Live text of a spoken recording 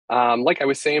Like I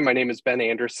was saying, my name is Ben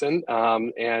Anderson,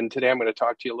 and today I'm going to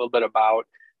talk to you a little bit about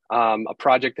a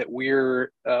project that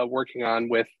we're working on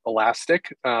with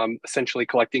Elastic, essentially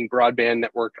collecting broadband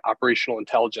network operational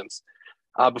intelligence.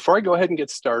 Before I go ahead and get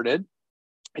started,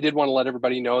 I did want to let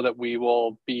everybody know that we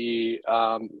will be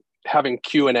having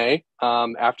Q&A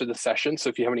after the session. So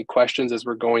if you have any questions as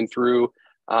we're going through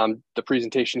the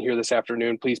presentation here this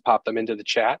afternoon, please pop them into the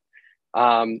chat.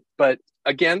 But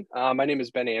again, my name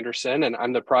is Ben Anderson, and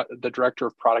I'm the Director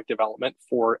of Product Development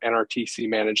for NRTC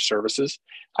Managed Services.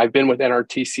 I've been with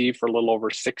NRTC for a little over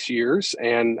 6 years,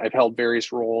 and I've held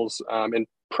various roles in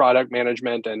product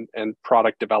management and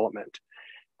product development.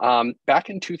 Back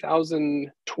in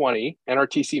 2020,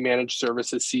 NRTC Managed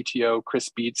Services CTO Chris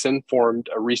Beatson formed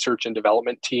a research and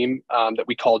development team that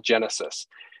we call Genesis.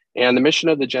 And the mission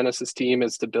of the Genesis team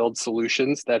is to build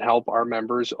solutions that help our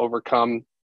members overcome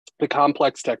the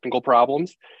complex technical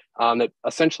problems that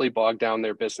essentially bog down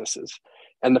their businesses.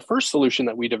 And the first solution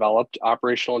that we developed,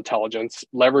 operational intelligence,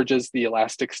 leverages the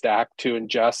Elastic Stack to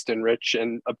ingest, enrich,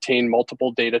 and obtain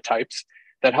multiple data types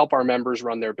that help our members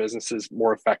run their businesses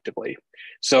more effectively.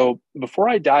 So before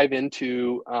I dive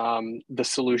into the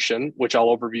solution, which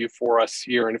I'll overview for us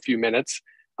here in a few minutes,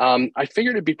 I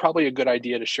figured it'd be probably a good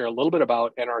idea to share a little bit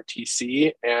about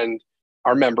NRTC and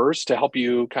our members to help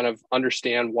you kind of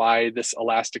understand why this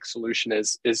Elastic solution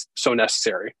is so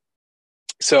necessary.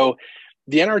 So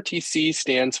the NRTC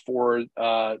stands for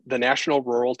the National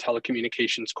Rural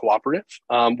Telecommunications Cooperative.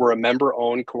 We're a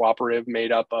member-owned cooperative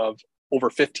made up of over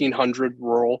 1,500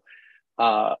 rural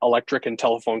electric and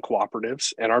telephone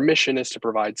cooperatives. And our mission is to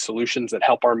provide solutions that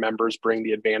help our members bring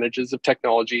the advantages of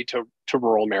technology to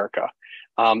rural America.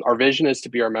 Our vision is to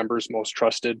be our members' most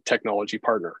trusted technology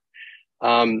partner.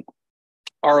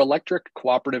 Our electric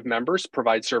cooperative members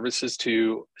provide services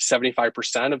to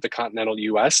 75% of the continental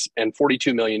US and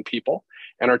 42 million people.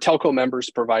 And our telco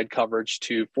members provide coverage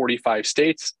to 45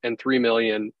 states and 3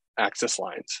 million access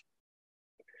lines.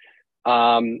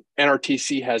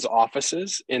 NRTC has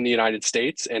offices in the United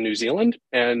States and New Zealand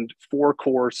and 4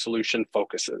 core solution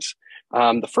focuses.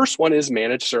 The first one is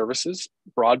managed services.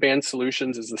 Broadband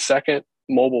solutions is the second.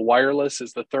 Mobile wireless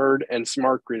is the third, and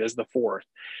smart grid is the fourth.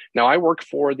 Now, I work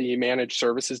for the managed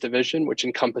services division, which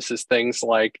encompasses things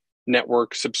like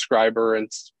network, subscriber,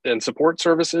 and support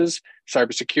services,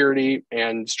 cybersecurity,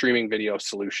 and streaming video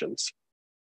solutions.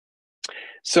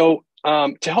 So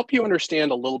to help you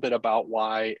understand a little bit about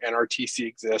why NRTC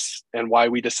exists and why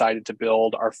we decided to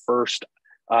build our first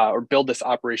or build this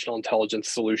operational intelligence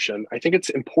solution, I think it's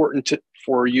important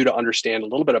for you to understand a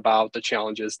little bit about the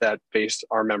challenges that face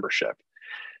our membership.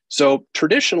 So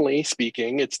traditionally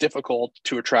speaking, it's difficult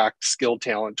to attract skilled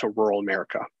talent to rural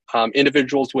America.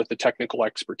 Individuals with the technical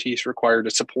expertise required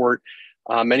to support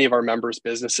many of our members'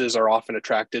 businesses are often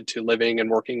attracted to living and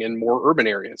working in more urban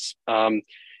areas.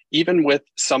 Even with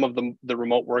some of the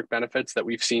remote work benefits that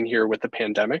we've seen here with the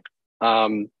pandemic,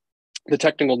 the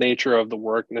technical nature of the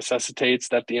work necessitates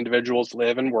that the individuals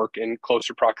live and work in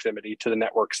closer proximity to the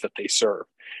networks that they serve.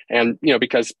 And,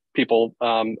 because people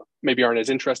maybe aren't as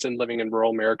interested in living in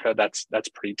rural America, that's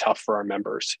pretty tough for our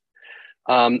members.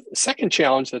 Second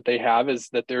challenge that they have is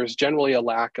that there's generally a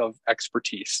lack of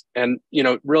expertise. And,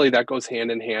 really that goes hand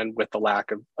in hand with the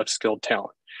lack of skilled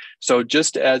talent. So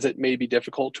just as it may be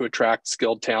difficult to attract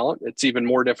skilled talent, it's even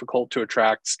more difficult to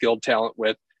attract skilled talent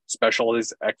with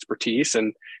specialized expertise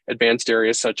in advanced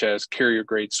areas such as carrier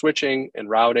grade switching and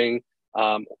routing,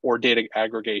 or data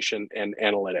aggregation and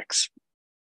analytics.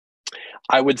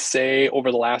 I would say over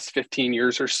the last 15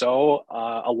 years or so,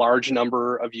 a large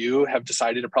number of you have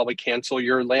decided to probably cancel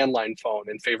your landline phone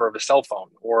in favor of a cell phone,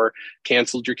 or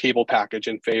canceled your cable package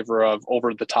in favor of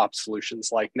over-the-top solutions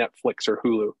like Netflix or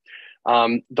Hulu.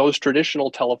 Those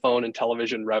traditional telephone and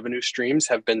television revenue streams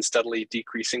have been steadily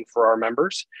decreasing for our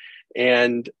members.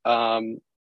 And not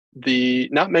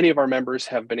many of our members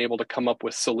have been able to come up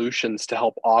with solutions to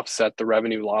help offset the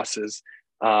revenue losses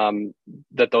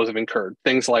that those have incurred.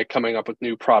 Things like coming up with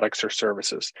new products or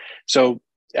services. So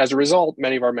as a result,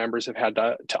 many of our members have had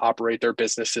to operate their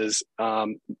businesses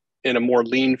in a more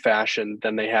lean fashion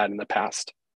than they had in the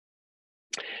past.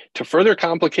 To further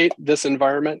complicate this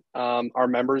environment, our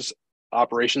members'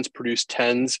 operations produce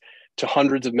tens to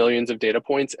hundreds of millions of data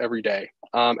points every day.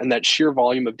 And that sheer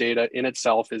volume of data in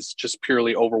itself is just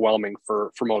purely overwhelming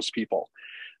for most people.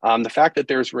 The fact that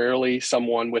there's rarely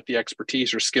someone with the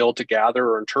expertise or skill to gather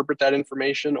or interpret that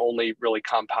information only really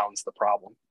compounds the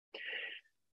problem.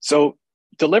 So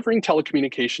delivering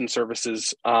telecommunication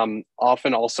services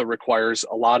often also requires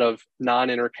a lot of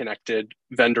non-interconnected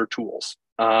vendor tools.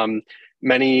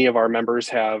 Many of our members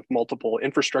have multiple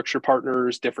infrastructure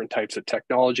partners, different types of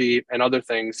technology, and other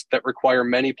things that require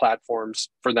many platforms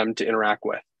for them to interact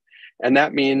with. And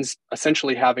that means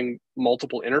essentially having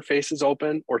multiple interfaces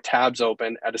open or tabs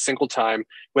open at a single time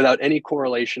without any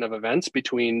correlation of events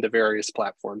between the various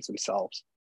platforms themselves.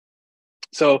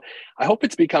 So I hope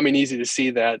it's becoming easy to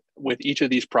see that with each of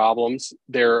these problems,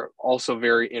 they're also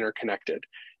very interconnected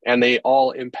and they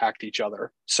all impact each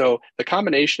other. So the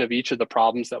combination of each of the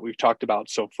problems that we've talked about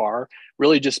so far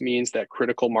really just means that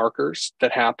critical markers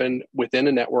that happen within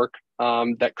a network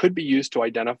that could be used to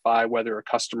identify whether a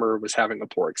customer was having a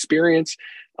poor experience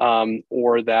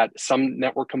or that some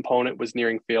network component was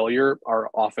nearing failure are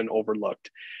often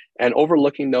overlooked. And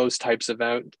overlooking those types of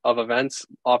events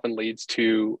often leads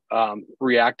to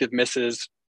reactive misses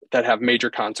that have major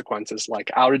consequences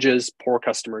like outages, poor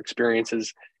customer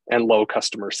experiences, and low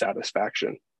customer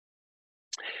satisfaction.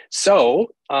 So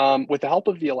with the help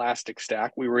of the Elastic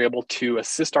Stack, we were able to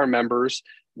assist our members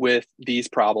with these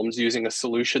problems using a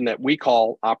solution that we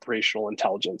call operational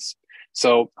intelligence.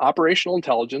 So operational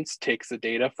intelligence takes the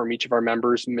data from each of our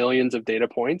members' millions of data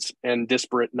points and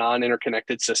disparate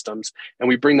non-interconnected systems, and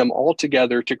we bring them all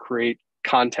together to create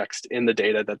context in the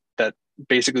data that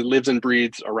basically lives and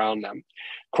breathes around them.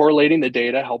 Correlating the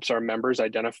data helps our members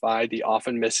identify the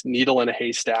often missed needle in a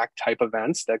haystack type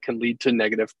events that can lead to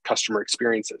negative customer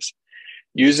experiences.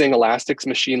 Using Elastic's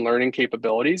machine learning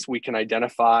capabilities, we can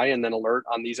identify and then alert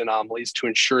on these anomalies to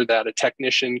ensure that a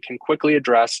technician can quickly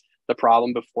address the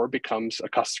problem before it becomes a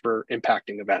customer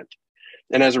impacting event.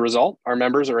 And as a result, our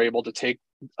members are able to take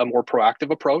a more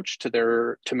proactive approach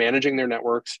to managing their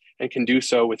networks and can do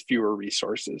so with fewer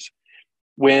resources.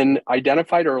 When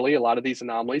identified early, a lot of these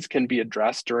anomalies can be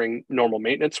addressed during normal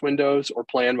maintenance windows or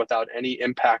planned without any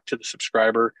impact to the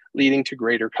subscriber, leading to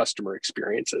greater customer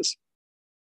experiences.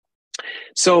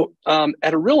 So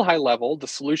at a real high level, the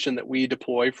solution that we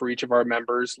deploy for each of our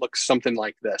members looks something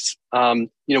like this.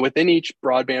 Within each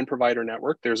broadband provider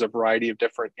network, there's a variety of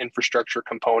different infrastructure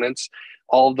components.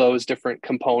 All of those different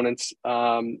components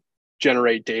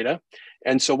generate data.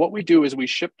 And so what we do is we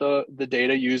ship the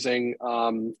data using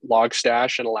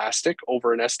Logstash and Elastic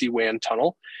over an SD-WAN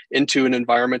tunnel into an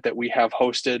environment that we have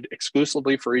hosted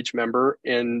exclusively for each member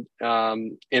in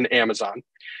Amazon.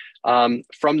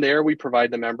 From there, we provide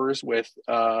the members with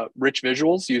rich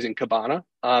visuals using Kibana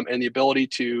and the ability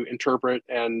to interpret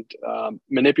and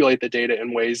manipulate the data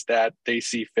in ways that they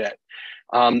see fit.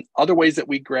 Other ways that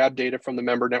we grab data from the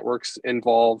member networks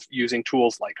involve using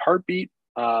tools like Heartbeat,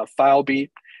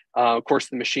 FileBeat, of course,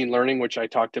 the machine learning, which I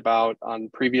talked about on the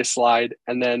previous slide,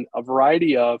 and then a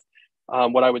variety of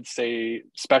what I would say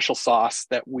special sauce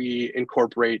that we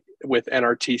incorporate with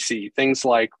NRTC, things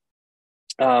like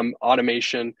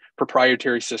automation,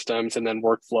 proprietary systems, and then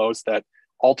workflows that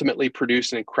ultimately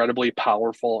produce an incredibly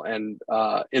powerful and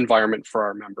environment for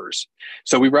our members.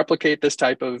 So we replicate this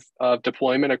type of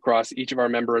deployment across each of our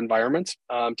member environments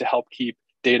to help keep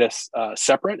data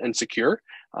separate and secure.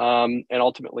 And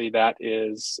ultimately that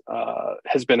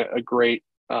has been a great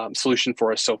solution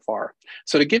for us so far.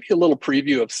 So to give you a little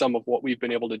preview of some of what we've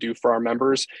been able to do for our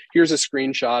members, here's a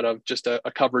screenshot of just a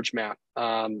coverage map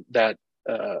that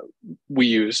we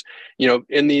use.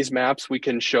 In these maps, we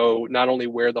can show not only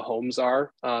where the homes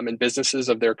are and businesses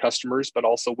of their customers, but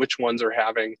also which ones are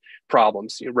having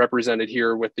problems, represented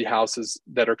here with the houses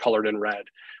that are colored in red.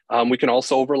 We can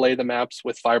also overlay the maps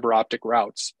with fiber optic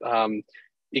routes.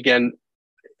 Again,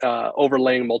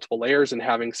 overlaying multiple layers and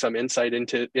having some insight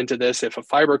into this. If a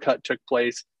fiber cut took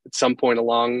place at some point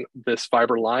along this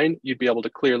fiber line, you'd be able to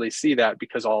clearly see that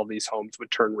because all of these homes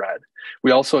would turn red.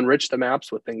 We also enrich the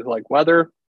maps with things like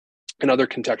weather and other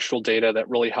contextual data that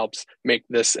really helps make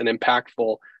this an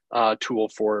impactful tool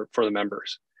for the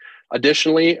members.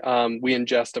 Additionally, we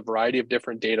ingest a variety of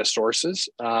different data sources,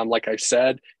 like I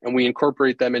said, and we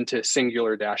incorporate them into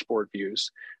singular dashboard views.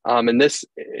 In this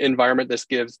environment, this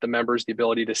gives the members the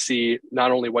ability to see not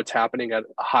only what's happening at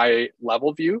a high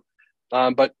level view,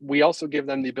 but we also give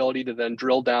them the ability to then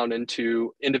drill down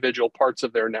into individual parts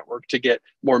of their network to get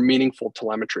more meaningful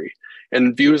telemetry.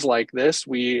 In views like this,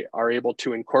 we are able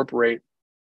to incorporate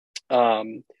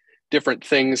different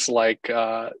things like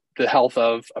the health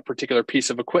of a particular piece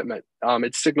of equipment,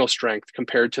 its signal strength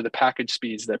compared to the package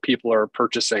speeds that people are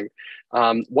purchasing.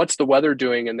 What's the weather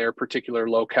doing in their particular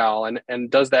locale?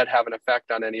 And does that have an effect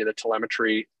on any of the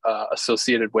telemetry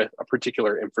associated with a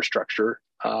particular infrastructure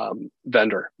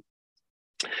vendor?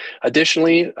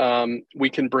 Additionally, we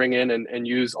can bring in and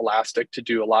use Elastic to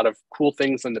do a lot of cool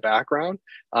things in the background.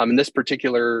 In this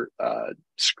particular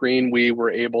screen, we were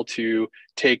able to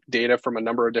take data from a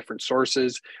number of different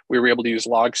sources. We were able to use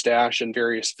Logstash and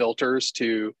various filters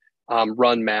to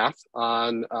run math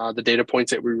on the data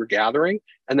points that we were gathering,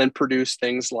 and then produce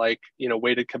things like,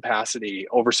 weighted capacity,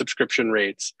 oversubscription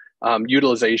rates,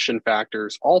 utilization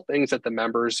factors, all things that the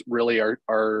members really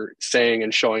are saying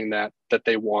and showing that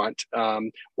they want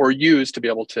or use to be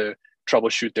able to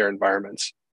troubleshoot their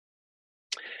environments.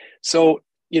 So,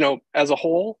 as a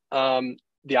whole,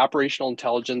 the operational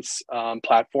intelligence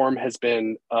platform has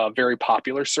been a very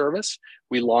popular service.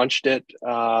 We launched it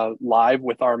live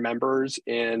with our members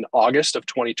in August of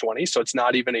 2020. So it's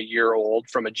not even a year old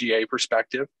from a GA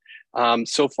perspective.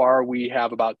 So far, we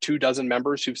have about 24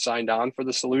 members who've signed on for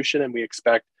the solution, and we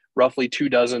expect roughly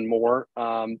 24 more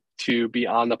to be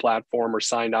on the platform or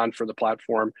signed on for the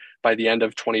platform by the end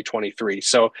of 2023.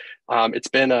 So it's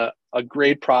been a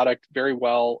great product, very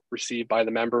well received by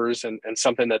the members, and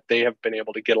something that they have been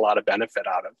able to get a lot of benefit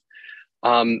out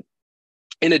of.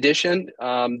 In addition,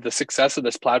 the success of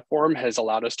this platform has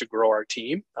allowed us to grow our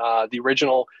team. The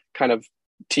original kind of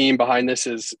team behind this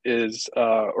was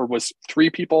 3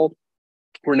 people.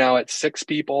 We're now at 6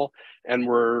 people, and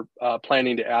we're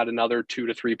planning to add another 2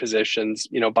 to 3 positions,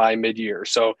 by mid-year.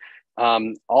 So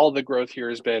all the growth here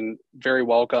has been very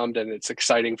welcomed, and it's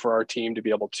exciting for our team to be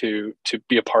able to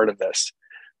be a part of this.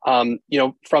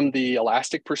 From the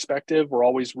Elastic perspective, we're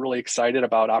always really excited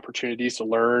about opportunities to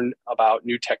learn about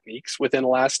new techniques within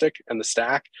Elastic and the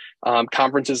stack.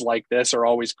 Conferences like this are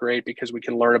always great because we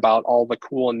can learn about all the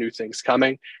cool and new things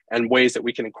coming and ways that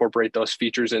we can incorporate those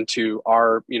features into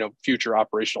our, future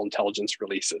operational intelligence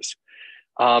releases.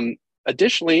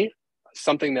 Additionally,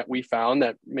 something that we found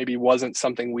that maybe wasn't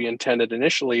something we intended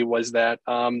initially was that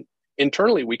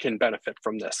internally we can benefit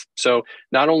from this. So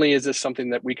not only is this something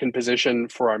that we can position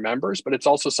for our members, but it's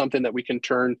also something that we can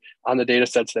turn on the data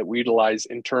sets that we utilize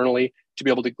internally to be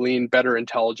able to glean better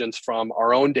intelligence from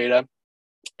our own data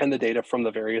and the data from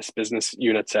the various business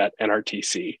units at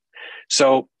NRTC.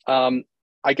 So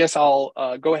I guess I'll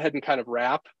go ahead and kind of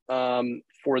wrap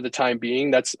for the time being.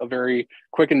 That's a very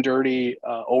quick and dirty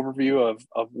overview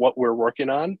of what we're working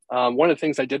on. One of the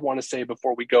things I did want to say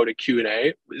before we go to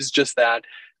Q&A is just that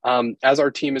as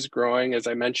our team is growing, as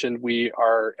I mentioned, we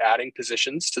are adding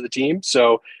positions to the team.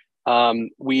 So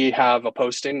we have a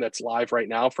posting that's live right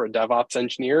now for a DevOps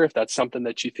engineer. If that's something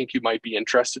that you think you might be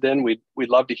interested in, we'd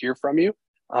love to hear from you.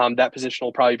 That position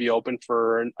will probably be open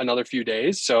for another few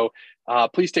days. So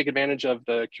please take advantage of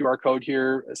the QR code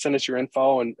here, send us your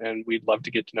info, and we'd love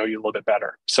to get to know you a little bit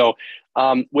better. So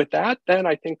with that, then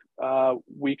I think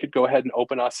we could go ahead and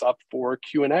open us up for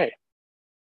Q&A.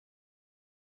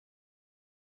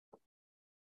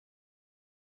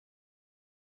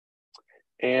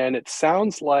 And it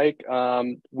sounds like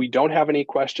we don't have any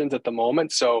questions at the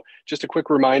moment. So just a quick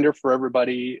reminder for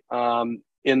everybody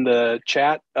in the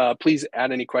chat, please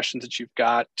add any questions that you've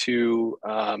got to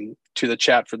the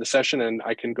chat for the session, and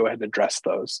I can go ahead and address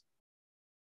those.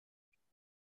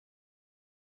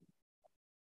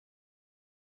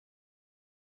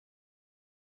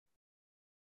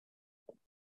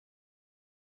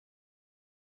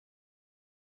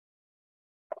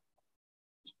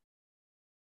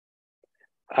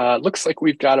 Looks like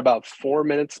we've got about 4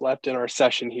 minutes left in our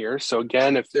session here. So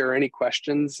again, if there are any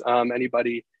questions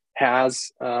anybody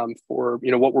has for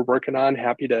what we're working on,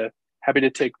 happy to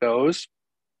take those.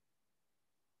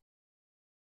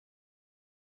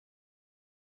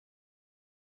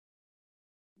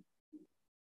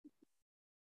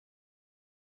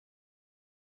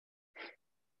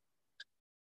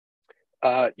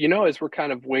 As we're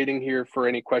kind of waiting here for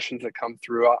any questions that come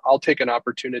through, I'll take an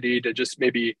opportunity to just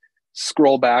maybe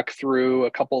scroll back through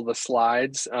a couple of the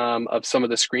slides of some of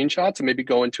the screenshots and maybe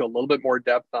go into a little bit more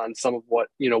depth on some of what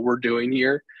we're doing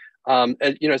here.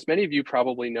 As many of you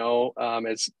probably know,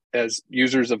 as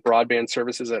users of broadband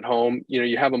services at home,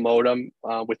 you have a modem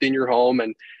within your home,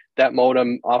 and that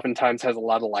modem oftentimes has a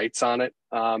lot of lights on it.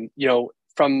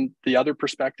 From the other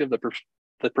perspective,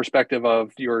 the perspective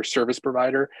of your service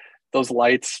provider, those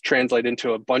lights translate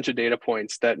into a bunch of data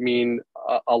points that mean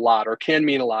a lot, or can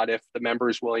mean a lot, if the member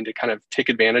is willing to kind of take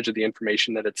advantage of the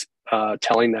information that it's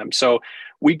telling them. So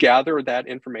we gather that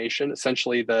information,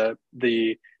 essentially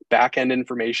the back-end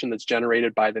information that's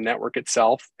generated by the network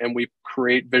itself, and we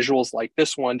create visuals like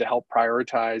this one to help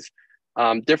prioritize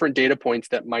different data points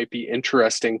that might be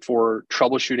interesting for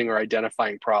troubleshooting or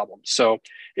identifying problems. So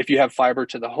if you have fiber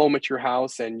to the home at your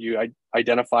house and you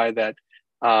identify that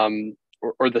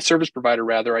or the service provider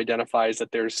rather identifies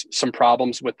that there's some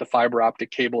problems with the fiber optic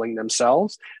cabling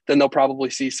themselves, then they'll probably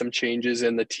see some changes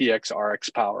in the TX RX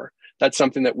power. That's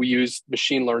something that we use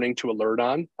machine learning to alert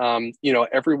on.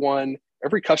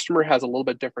 Every customer has a little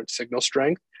bit different signal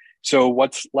strength. So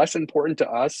what's less important to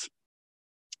us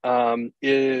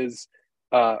is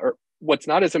or what's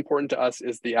not as important to us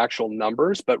is the actual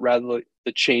numbers, but rather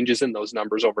the changes in those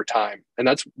numbers over time. And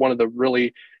that's one of the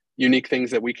really unique things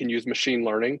that we can use machine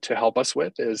learning to help us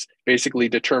with, is basically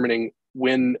determining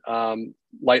when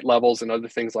light levels and other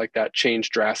things like that change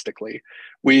drastically.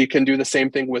 We can do the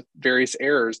same thing with various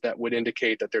errors that would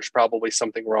indicate that there's probably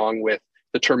something wrong with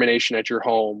the termination at your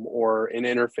home or an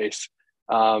interface,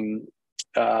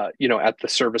 at the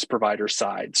service provider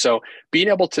side. So being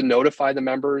able to notify the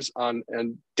members on a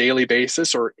daily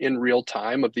basis or in real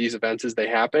time of these events as they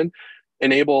happen,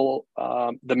 enable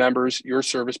the members, your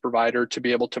service provider, to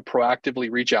be able to proactively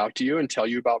reach out to you and tell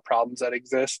you about problems that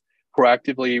exist,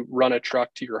 proactively run a truck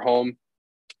to your home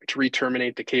to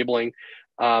re-terminate the cabling,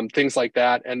 things like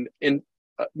that. And in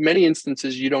many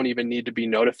instances, you don't even need to be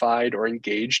notified or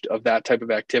engaged of that type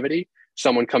of activity.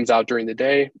 Someone comes out during the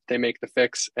day, they make the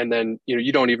fix, and then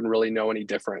you don't even really know any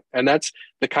different. And that's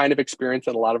the kind of experience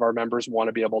that a lot of our members want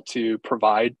to be able to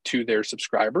provide to their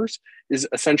subscribers, is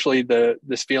essentially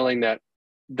this feeling that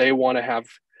they want to have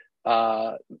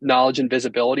knowledge and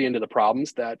visibility into the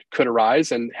problems that could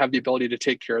arise and have the ability to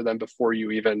take care of them before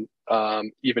you even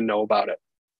know about it.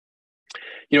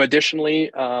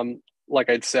 Additionally, like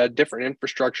I'd said, different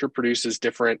infrastructure produces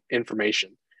different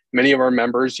information. Many of our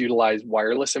members utilize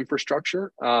wireless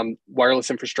infrastructure.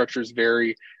 Wireless infrastructure is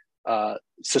very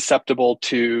susceptible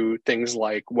to things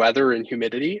like weather and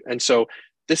humidity. And so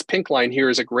this pink line here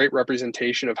is a great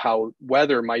representation of how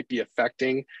weather might be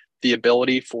affecting the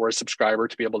ability for a subscriber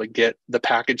to be able to get the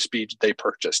package speed they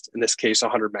purchased, in this case,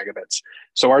 100 megabits.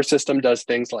 So our system does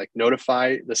things like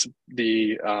notify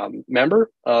the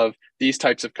member of these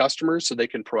types of customers so they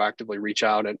can proactively reach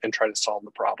out and try to solve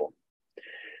the problem.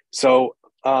 So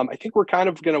I think we're kind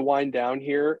of going to wind down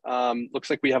here. Looks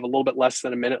like we have a little bit less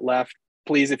than a minute left.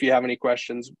 Please, if you have any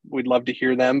questions, we'd love to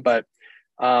hear them. But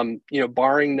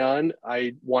barring none,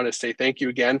 I want to say thank you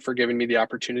again for giving me the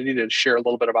opportunity to share a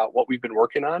little bit about what we've been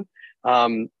working on.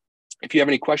 If you have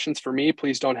any questions for me,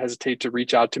 please don't hesitate to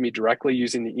reach out to me directly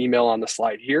using the email on the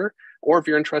slide here. Or if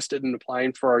you're interested in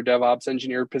applying for our DevOps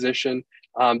engineer position,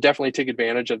 definitely take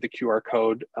advantage of the QR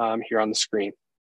code here on the screen.